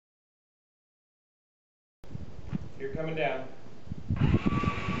You're coming down.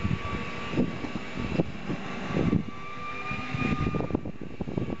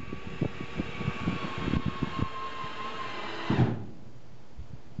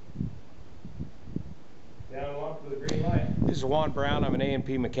 Down one for the green light. This is Juan Brown. I'm an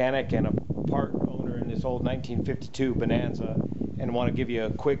A&P mechanic and a part owner in this old 1952 Bonanza, and want to give you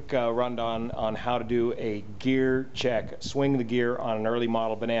a quick rundown on how to do a gear check, swing the gear on an early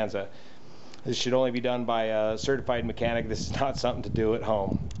model Bonanza. This should only be done by a certified mechanic. This is not something to do at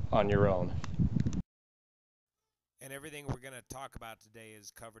home on your own. And everything we're going to talk about today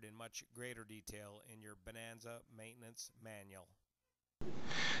is covered in much greater detail in your Bonanza maintenance manual.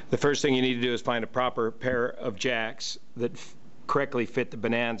 The first thing you need to do is find a proper pair of jacks that correctly fit the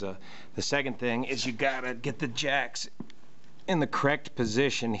Bonanza. The second thing is you gotta get the jacks in the correct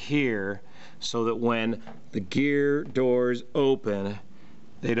position here so that when the gear doors open,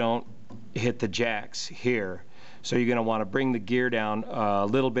 they don't hit the jacks here. So you're gonna want to bring the gear down a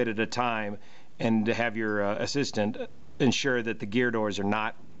little bit at a time and have your assistant ensure that the gear doors are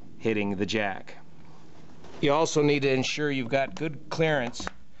not hitting the jack. You also need to ensure you've got good clearance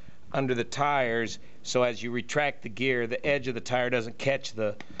under the tires, so as you retract the gear, the edge of the tire doesn't catch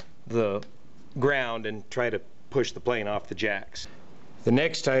the ground and try to push the plane off the jacks. The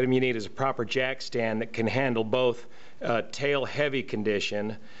next item you need is a proper jack stand that can handle both tail heavy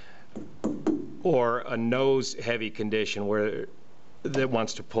condition or a nose heavy condition where that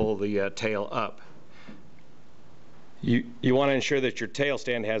wants to pull the tail up. You want to ensure that your tail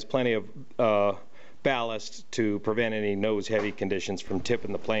stand has plenty of ballast to prevent any nose heavy conditions from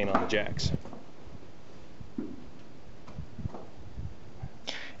tipping the plane on the jacks.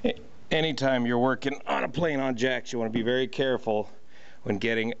 Anytime you're working on a plane on jacks, you want to be very careful when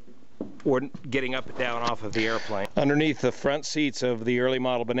getting up and down off of the airplane. Underneath the front seats of the early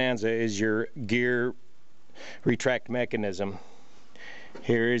model Bonanza is your gear retract mechanism.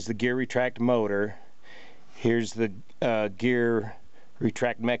 Here is the gear retract motor. Here's the gear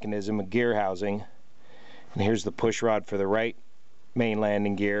retract mechanism, a gear housing. And here's the push rod for the right main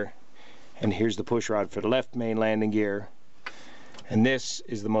landing gear, and here's the push rod for the left main landing gear, and this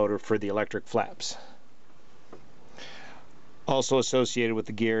is the motor for the electric flaps. Also associated with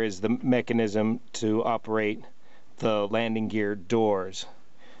the gear is the mechanism to operate the landing gear doors.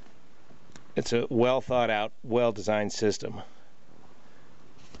 It's a well thought out, well designed system.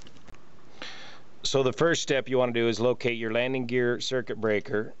 So the first step you want to do is locate your landing gear circuit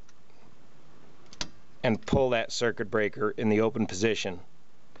breaker and pull that circuit breaker in the open position.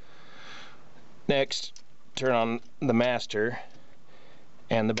 Next, turn on the master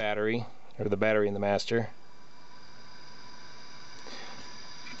and the battery, or the battery and the master.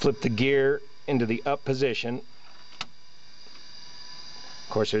 Flip the gear into the up position. Of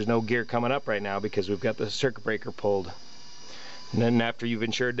course, there's no gear coming up right now because we've got the circuit breaker pulled. And then after you've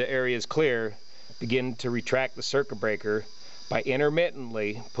ensured the area is clear, begin to retract the circuit breaker by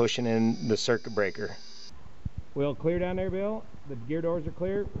intermittently pushing in the circuit breaker. Well, clear down there, Bill? The gear doors are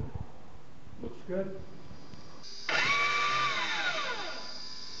clear? Looks good.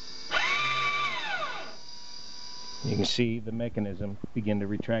 You can see the mechanism begin to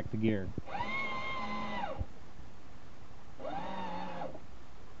retract the gear.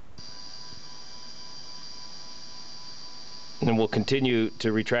 And then we'll continue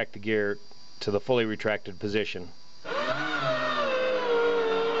to retract the gear to the fully retracted position.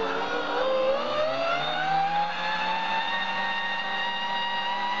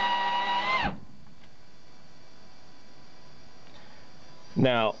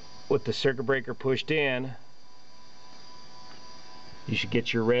 Now, with the circuit breaker pushed in, you should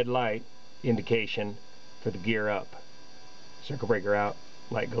get your red light indication for the gear up. Circuit breaker out,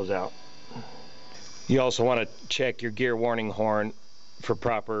 light goes out. You also want to check your gear warning horn for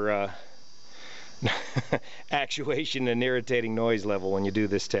proper actuation and irritating noise level when you do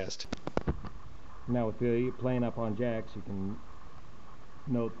this test. Now with the plane up on jacks, you can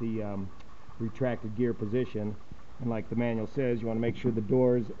note the retracted gear position. And like the manual says, you want to make sure the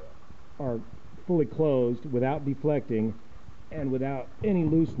doors are fully closed without deflecting and without any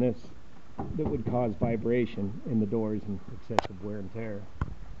looseness that would cause vibration in the doors and excessive wear and tear.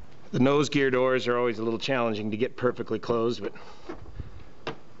 The nose gear doors are always a little challenging to get perfectly closed, but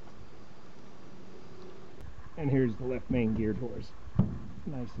and here's the left main gear doors,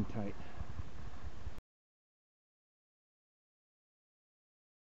 nice and tight.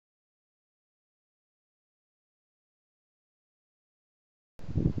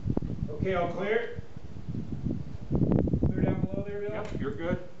 Okay, all clear? Clear down below there, Bill? Yep, you're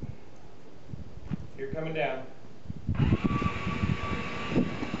good. You're coming down.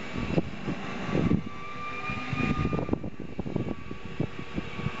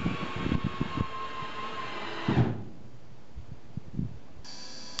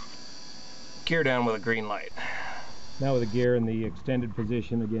 gear down with a green light. Now with the gear in the extended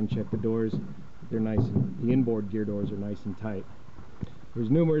position, again check the doors. They're nice, and the inboard gear doors are nice and tight. There's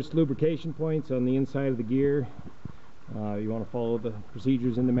numerous lubrication points on the inside of the gear. You want to follow the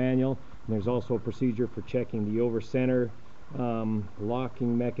procedures in the manual. And there's also a procedure for checking the over center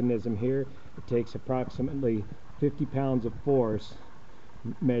locking mechanism here. It takes approximately 50 pounds of force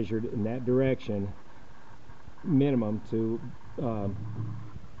measured in that direction minimum to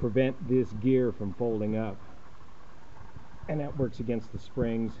prevent this gear from folding up, and that works against the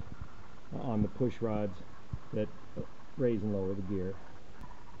springs on the push rods that raise and lower the gear.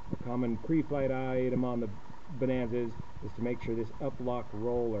 A common pre-flight item on the Bonanzas is to make sure this up-lock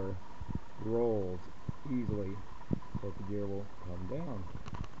roller rolls easily so that the gear will come down.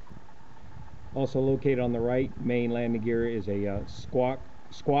 Also located on the right main landing gear is a squat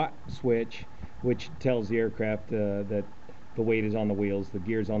switch, which tells the aircraft that the weight is on the wheels, the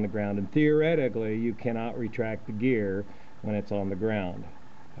gear's on the ground, and theoretically you cannot retract the gear when it's on the ground.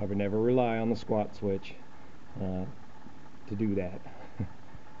 However, never rely on the squat switch to do that.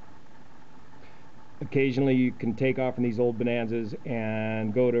 Occasionally you can take off in these old Bonanzas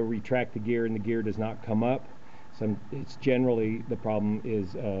and go to retract the gear and the gear does not come up. It's generally the problem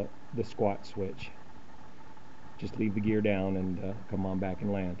is the squat switch. Just leave the gear down and come on back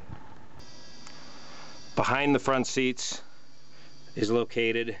and land. Behind the front seats is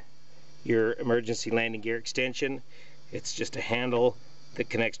located your emergency landing gear extension. It's just a handle that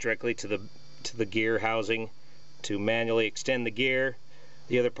connects directly to the gear housing to manually extend the gear.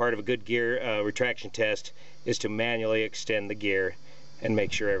 The other part of a good gear retraction test is to manually extend the gear and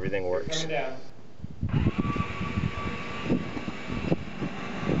make sure everything works.